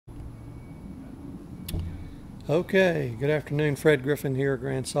Okay, good afternoon. Fred Griffin here,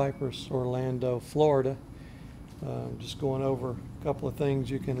 Grand Cypress, Orlando, Florida. Just going over a couple of things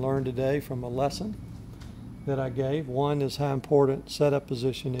you can learn today from a lesson that I gave. One is how important setup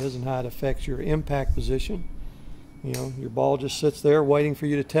position is and how it affects your impact position. You know, your ball just sits there waiting for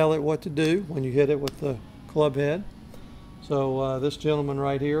you to tell it what to do when you hit it with the club head. So this gentleman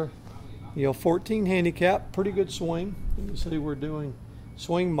right here, 14 handicap, pretty good swing. You can see we're doing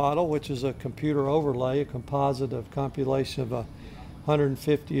swing model, which is a computer overlay, a composite of compilation of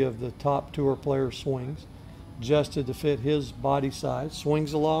 150 of the top tour player swings, adjusted to fit his body size.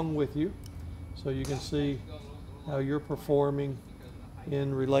 Swings along with you, so you can see how you're performing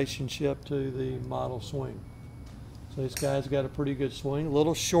in relationship to the model swing. So this guy's got a pretty good swing, a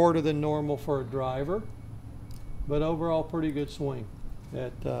little shorter than normal for a driver, but overall pretty good swing.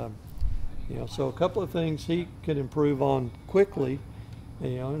 So a couple of things he could improve on quickly.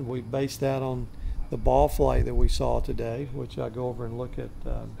 And we base that on the ball flight that we saw today, which I go over and look at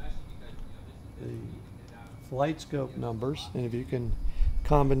the flight scope numbers. And if you can,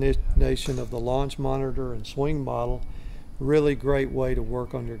 combination of the launch monitor and swing model, really great way to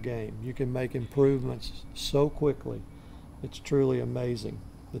work on your game. You can make improvements so quickly. It's truly amazing,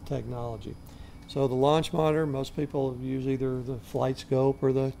 the technology. So the launch monitor, most people use either the flight scope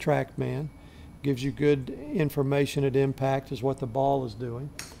or the TrackMan. Gives you good information at impact is what the ball is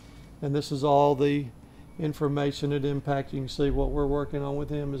doing. And this is all the information at impact. You can see what we're working on with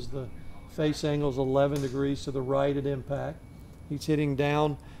him is the face angle is 11 degrees to the right at impact. He's hitting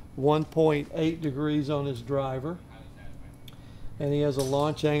down 1.8 degrees on his driver. And he has a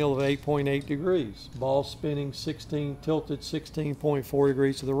launch angle of 8.8 degrees. Ball spinning tilted 16.4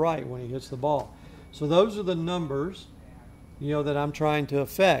 degrees to the right when he hits the ball. So those are the numbers, that I'm trying to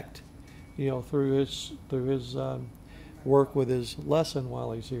affect. Through his work with his lesson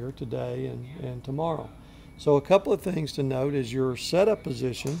while he's here today and tomorrow. So a couple of things to note is your setup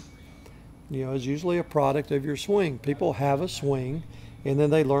position, is usually a product of your swing. People have a swing, and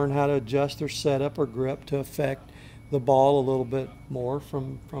then they learn how to adjust their setup or grip to affect the ball a little bit more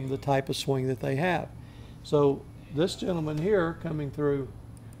from the type of swing that they have. So this gentleman here coming through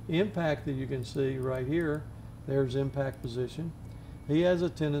impact that you can see right here, there's impact position. He has a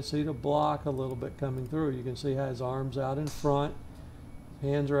tendency to block a little bit coming through. You can see how his arms out in front,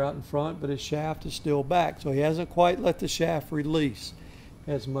 hands are out in front, but his shaft is still back. So he hasn't quite let the shaft release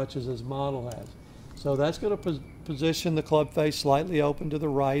as much as his model has. So that's going to position the club face slightly open to the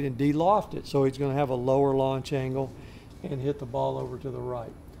right and de-loft it. So he's going to have a lower launch angle and hit the ball over to the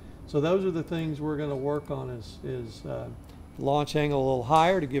right. So those are the things we're going to work on is launch angle a little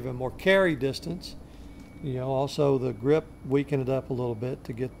higher to give him more carry distance. Also the grip, weaken it up a little bit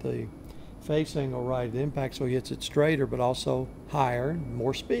to get the face angle right at impact so he hits it straighter, but also higher and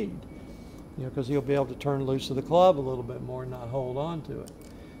more speed. Because he'll be able to turn loose of the club a little bit more and not hold on to it.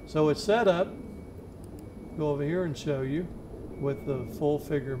 So it's set up. Go over here and show you with the full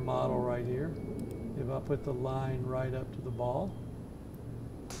figure model right here. If I put the line right up to the ball,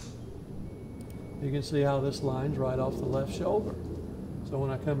 you can see how this line's right off the left shoulder. So when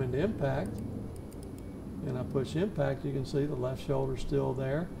I come into impact, and I push impact, you can see the left shoulder's still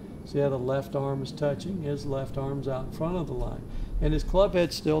there. See how the left arm is touching? His left arm's out in front of the line. And his club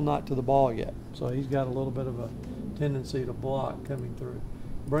head's still not to the ball yet. So he's got a little bit of a tendency to block coming through.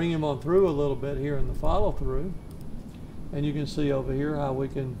 Bring him on through a little bit here in the follow through. And you can see over here how you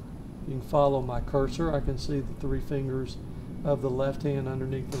can follow my cursor. I can see the three fingers of the left hand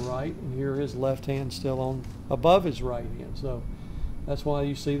underneath the right. And here his left hand still on above his right hand. So that's why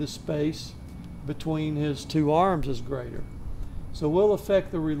you see the space between his two arms is greater. So we'll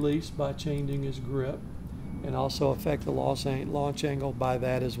affect the release by changing his grip and also affect the launch angle by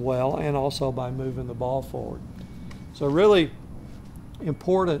that as well, and also by moving the ball forward. So really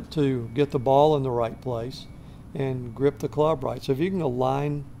important to get the ball in the right place and grip the club right. So if you can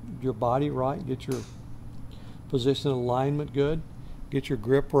align your body right, get your position alignment good, get your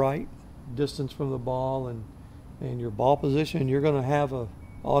grip right, distance from the ball and your ball position, you're going to have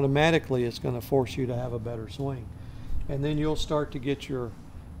automatically it's going to force you to have a better swing. And then you'll start to get your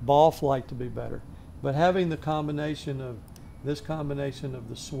ball flight to be better. But having the combination of the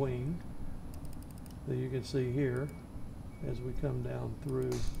swing that you can see here as we come down through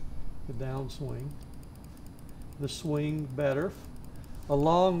the downswing, the swing better,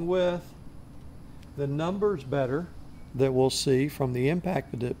 along with the numbers better that we'll see from the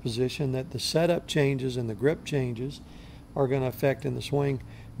impact position, that the setup changes and the grip changes are going to affect in the swing,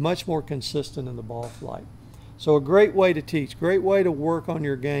 much more consistent in the ball flight. So a great way to teach, great way to work on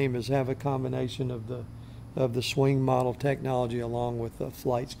your game is have a combination of the swing model technology along with the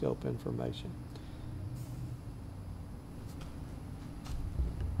flight scope information.